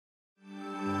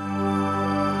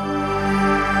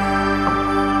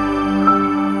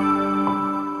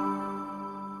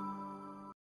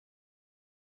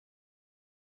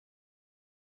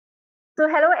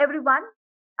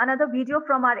another video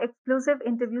from our exclusive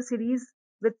interview series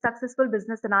with successful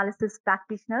business analysis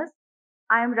practitioners.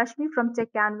 I am Rashmi from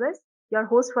Techcanvass, your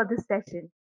host for this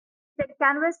session.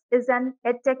 Techcanvass is an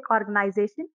edtech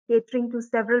organization catering to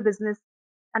several business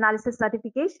analysis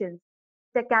certifications.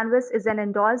 Techcanvass is an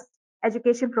endorsed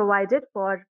education provider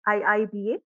for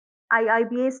IIBA.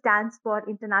 IIBA stands for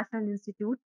International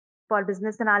Institute for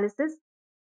Business Analysis,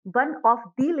 one of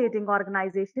the leading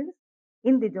organizations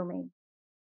in the domain.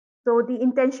 So, the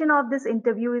intention of this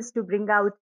interview is to bring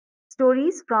out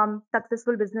stories from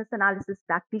successful business analysis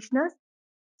practitioners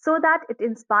so that it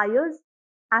inspires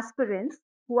aspirants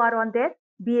who are on their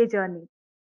BA journey.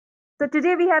 So,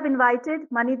 today we have invited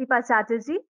Manideepa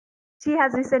Chatterjee. She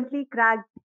has recently cracked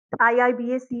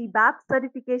IIBA CBAP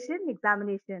Certification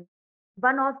examination,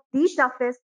 one of the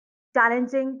toughest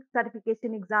challenging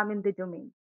certification exam in the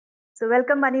domain. So,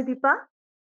 welcome, Manideepa.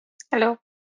 Hello,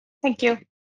 thank you.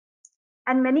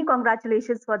 And many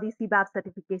congratulations for the CBAP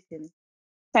certification.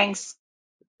 Thanks.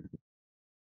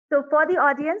 So for the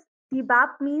audience,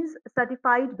 CBAP means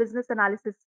Certified Business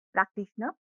Analysis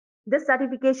Practitioner. This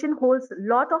certification holds a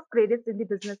lot of credits in the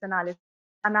business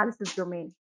analysis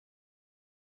domain.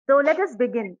 So let us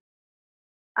begin.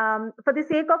 For the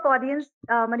sake of audience,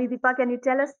 Manideepa, can you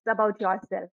tell us about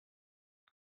yourself?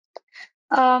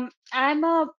 I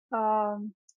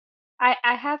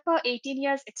have 18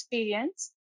 years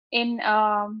experience in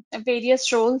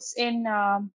various roles in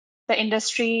the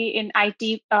industry in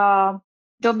IT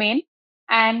domain,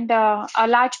 and a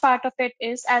large part of it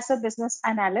is as a business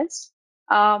analyst.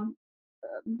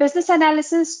 Business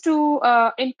analysis to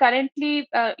in currently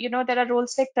there are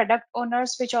roles like product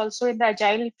owners, which also in the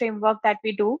agile framework that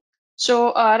we do.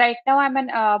 So right now I'm an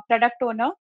product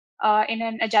owner in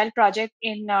an agile project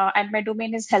and my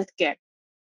domain is healthcare.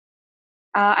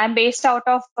 I'm based out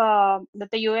of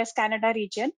the US Canada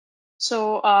region.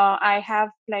 So I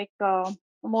have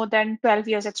more than 12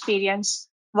 years experience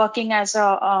working as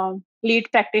a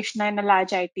lead practitioner in a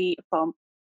large IT firm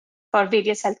for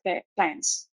various healthcare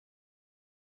clients.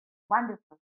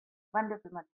 Wonderful, wonderful,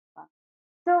 Manideepa.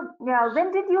 So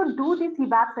when did you do the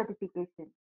CBAP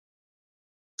certification?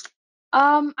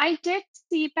 I did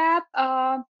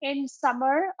CBAP in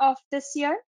summer of this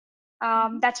year.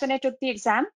 That's when I took the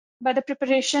exam, but the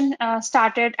preparation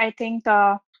started, I think,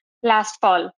 last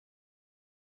fall.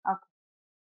 Okay.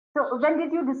 So when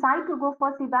did you decide to go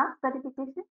for CBAP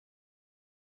certification?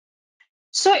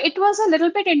 So it was a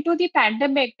little bit into the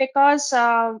pandemic because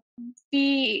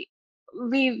we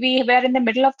were in the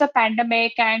middle of the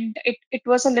pandemic, and it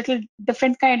was a little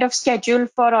different kind of schedule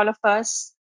for all of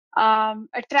us.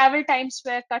 Travel times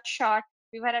were cut short.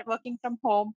 We were working from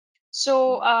home.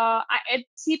 So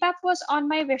CBAP was on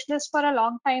my wish list for a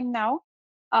long time now,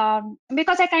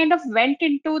 because I kind of went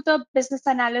into the business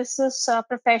analysis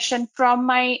profession from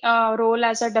my role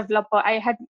as a developer. I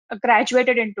had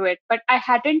graduated into it, but I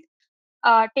hadn't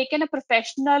taken a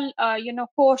professional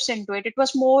course into it. It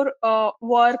was more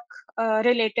work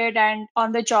related and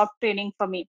on the job training for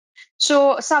me.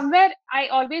 So somewhere I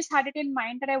always had it in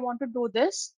mind that I want to do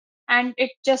this, and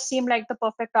it just seemed like the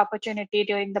perfect opportunity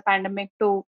during the pandemic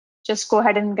to just go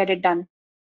ahead and get it done.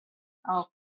 Oh,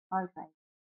 all right.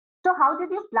 So how did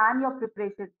you plan your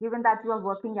preparation given that you are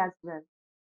working as well?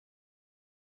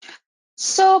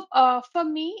 So for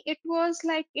me, it was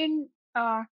like in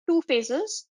two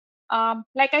phases.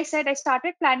 Like I said, I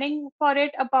started planning for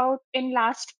it about in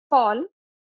last fall,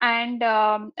 and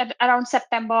around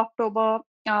September, October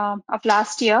of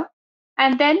last year.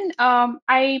 And then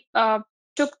I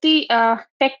took the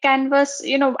Techcanvass,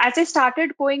 as I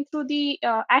started going through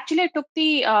actually I took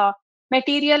the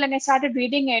material and I started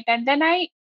reading it. And then I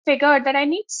figured that I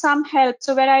need some help.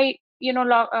 So where I, did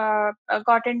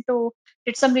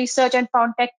some research and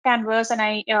found Techcanvass, and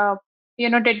I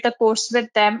did the course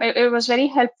with them. It was very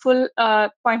helpful,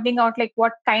 pointing out like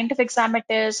what kind of exam it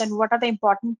is and what are the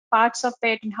important parts of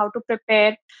it and how to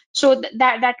prepare. So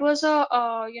that was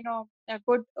a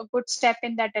good step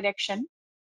in that direction.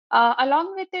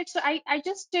 Along with it, so I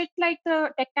just did like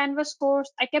the Techcanvass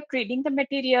course. I kept reading the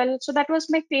material. So that was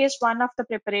my phase one of the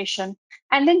preparation.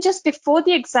 And then just before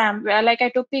the exam, like I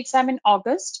took the exam in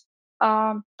August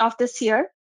of this year.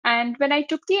 And when I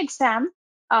took the exam,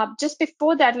 just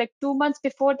before that, like 2 months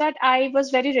before that, I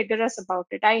was very rigorous about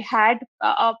it. I had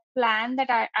a plan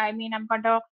that I'm going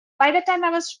to, by the time I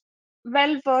was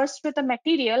well versed with the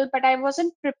material, but I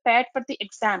wasn't prepared for the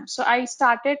exam. So I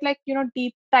started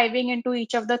deep diving into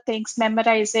each of the things,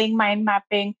 memorizing, mind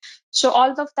mapping. So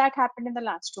all of that happened in the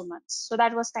last 2 months. So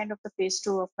that was kind of the phase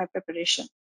two of my preparation.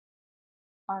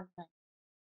 All right.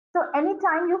 So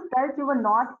anytime you felt you were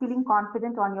not feeling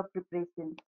confident on your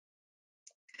preparation?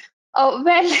 Oh,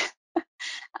 well,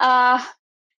 uh,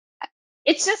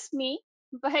 it's just me,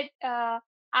 but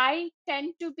I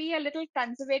tend to be a little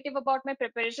conservative about my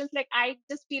preparations. Like I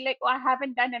just feel like, oh, I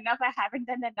haven't done enough, I haven't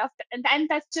done enough, and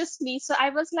that's just me. So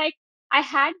I was like, I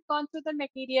had gone through the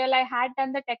material, I had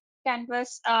done the tech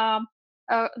canvas, the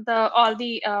all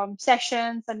the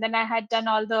sessions, and then I had done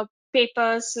all the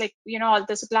papers, like all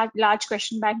this large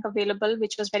question bank available,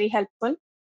 which was very helpful.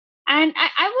 And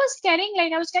I was getting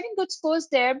like I was getting good scores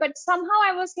there, but somehow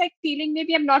I was like feeling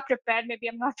maybe I'm not prepared, maybe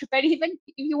I'm not prepared. Even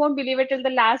you won't believe it, till the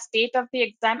last date of the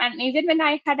exam, and even when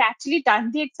I had actually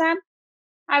done the exam,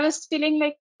 I was feeling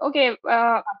like, okay,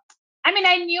 I mean,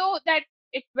 I knew that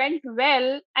it went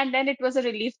well, and then it was a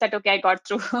relief that okay, I got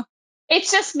through.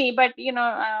 It's just me, but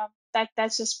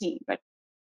that's just me. But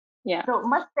yeah. So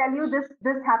must tell you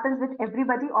this happens with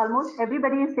everybody. Almost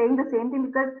everybody is saying the same thing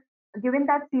because given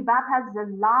that CBAP has a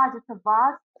large, it's a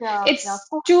vast It's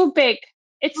scope, too big.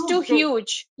 It's too too big.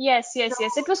 huge. Yes, So yes,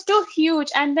 yes. It was too huge.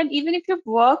 And then even if you've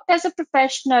worked as a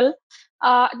professional,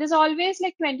 there's always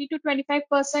like 20 to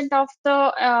 25% of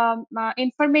the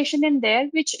information in there,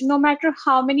 which no matter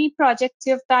how many projects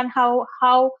you've done, how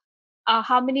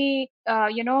many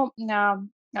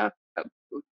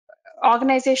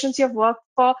organizations you've worked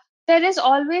for, there is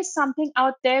always something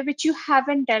out there which you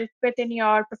haven't dealt with in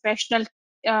your professional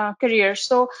career.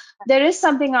 So there is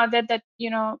something out there that you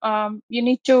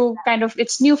need to kind of,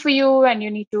 it's new for you and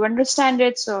you need to understand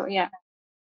it. So yeah.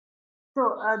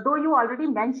 though you already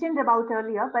mentioned about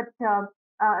earlier, but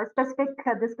specific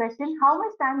this question, how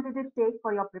much time did it take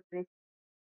for your preparation?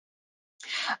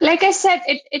 Like I said,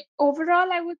 it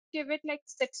overall I would give it like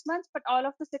 6 months, but all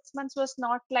of the 6 months was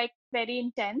not like very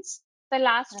intense. The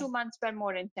last Right. 2 months were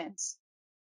more intense.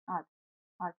 All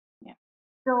right. Yeah.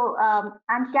 So,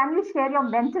 and can you share your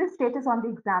mental status on the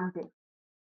exam day?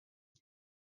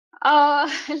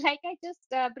 Like I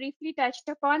just briefly touched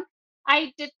upon,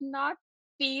 I did not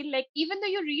feel like, even though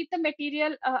you read the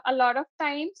material a lot of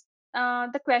times,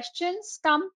 the questions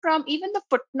come from even the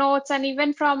footnotes and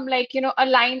even from like, a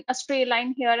line, a stray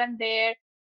line here and there.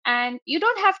 And you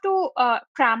don't have to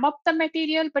cram up the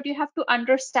material, but you have to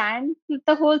understand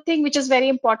the whole thing, which is very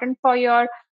important for your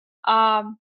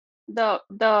um,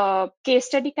 the case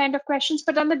study kind of questions.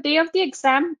 But on the day of the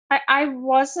exam, I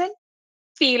wasn't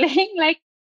feeling like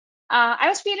I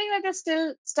was feeling like there's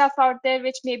still stuff out there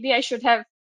which maybe I should have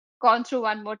gone through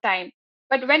one more time.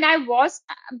 But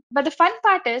but the fun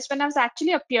part is when I was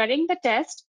actually appearing the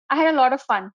test, I had a lot of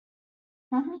fun.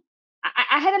 Mm-hmm.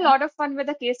 I had a lot of fun with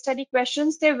the case study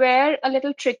questions. They were a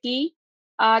little tricky.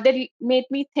 They made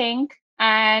me think,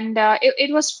 and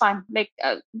it was fun. Like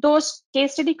those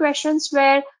case study questions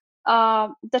were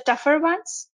the tougher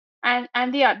ones, and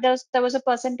there was a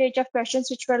percentage of questions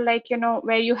which were like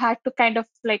where you had to kind of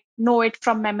like know it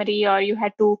from memory, or you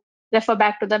had to refer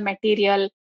back to the material.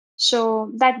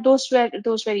 So that those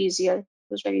were easier.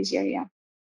 Those were easier, yeah.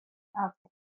 Okay.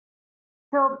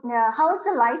 So, how is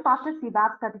the life after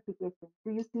CBAP certification?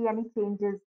 Do you see any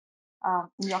changes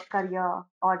in your career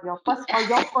or your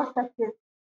perspective?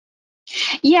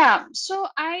 Yeah, so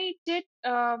I did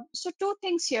so two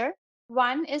things here.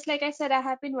 One is, like I said, I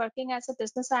have been working as a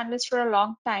business analyst for a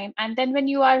long time. And then when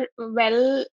you are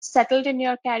well settled in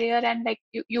your career and like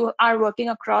you are working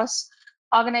across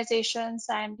organizations,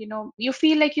 and you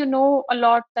feel like you know a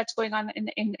lot that's going on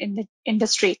in the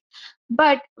industry.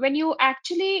 But when you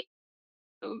actually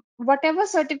whatever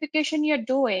certification you're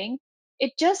doing,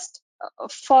 it just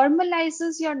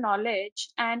formalizes your knowledge,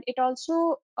 and it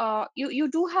also you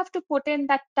do have to put in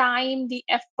that time, the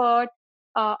effort,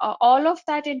 all of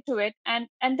that into it, and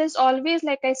there's always,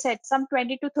 like I said, some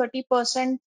 20 to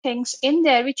 30% things in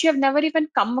there which you have never even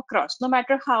come across, no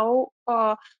matter how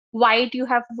wide you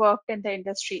have worked in the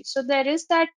industry. So there is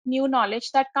that new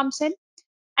knowledge that comes in,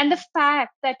 and the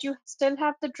fact that you still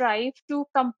have the drive to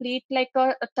complete like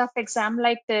a tough exam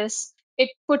like this, it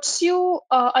puts you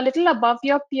a little above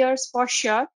your peers for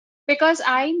sure. Because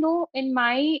I know in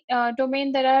my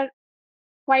domain there are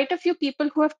quite a few people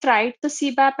who have tried the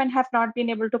CBAP and have not been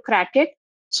able to crack it.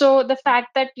 So the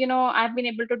fact that I've been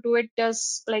able to do it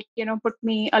does, like, put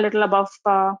me a little above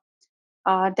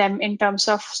them in terms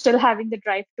of still having the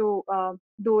drive to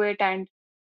do it, and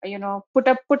put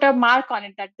a mark on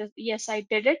it that yes, I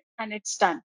did it and it's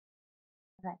done.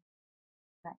 Right,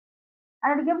 right.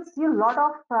 And it gives you a lot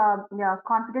of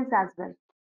confidence as well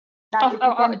that if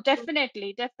you can do.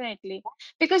 Definitely, definitely.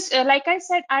 Because, like I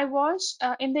said, I was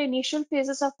in the initial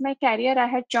phases of my career. I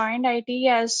had joined IT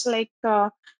as like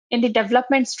in the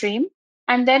development stream,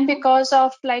 and then Mhm. because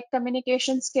of like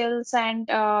communication skills and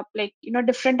like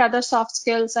different other soft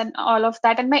skills and all of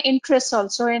that, and my interests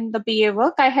also in the BA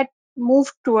work, I had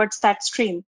move towards that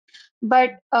stream.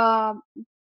 But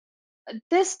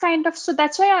this kind of, so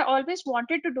that's why I always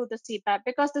wanted to do the CBAP,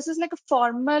 because this is like a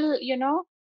formal,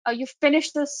 you've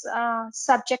finished this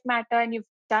subject matter and you've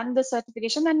done the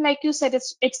certification, and like you said,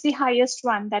 it's the highest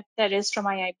one that there is from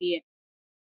IIBA.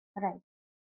 Right.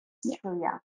 Yeah. So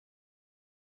yeah.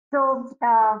 So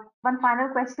one final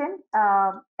question.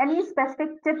 Any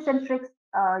specific tips and tricks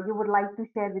you would like to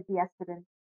share with the aspirants?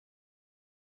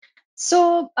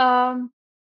 So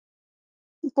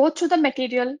go through the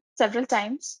material several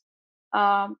times.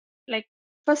 Um, like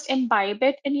first imbibe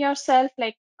it in yourself,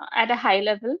 like at a high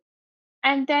level.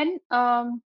 And then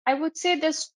I would say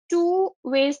there's two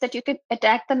ways that you can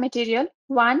attack the material.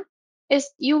 One is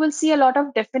you will see a lot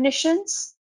of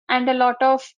definitions and a lot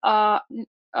of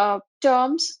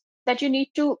terms that you need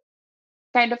to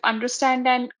kind of understand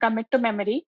and commit to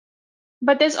memory.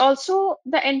 But there's also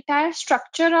the entire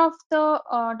structure of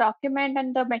the document,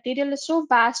 and the material is so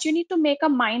vast, you need to make a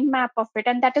mind map of it.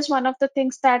 And that is one of the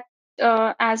things that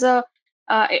as a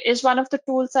is one of the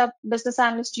tools a business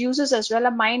analyst uses as well,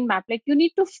 a mind map. Like you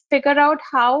need to figure out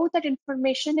how that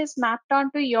information is mapped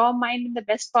onto your mind in the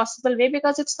best possible way,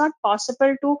 because it's not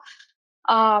possible to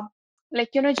uh,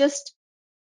 just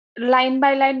line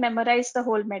by line memorize the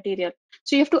whole material.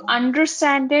 So you have to Mhm.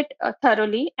 understand it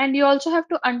thoroughly, and you also have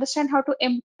to understand how to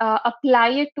apply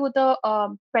it to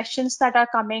the questions that are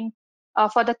coming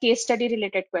for the case study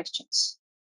related questions.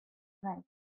 Right.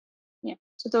 Yeah.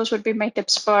 So those would be my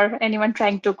tips for anyone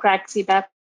trying to crack CBAP.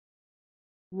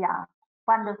 Yeah.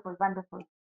 Wonderful. Wonderful.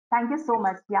 Thank you so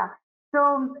much. Yeah.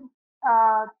 So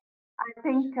I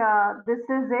think this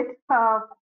is it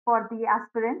for the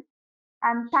aspirant.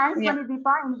 And thanks, Yeah.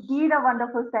 Manideepa. Indeed, a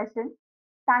wonderful session.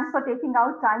 Thanks for taking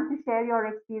out time to share your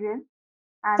experience,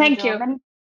 and Thank you.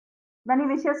 many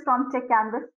wishes from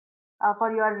Techcanvass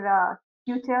for your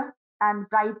future and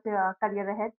bright career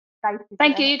ahead, bright future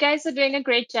Thank you. ahead. You guys are doing a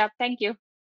great job. Thank you.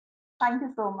 Thank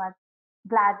you so much.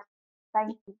 Glad.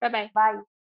 Thank you. Bye bye. Bye.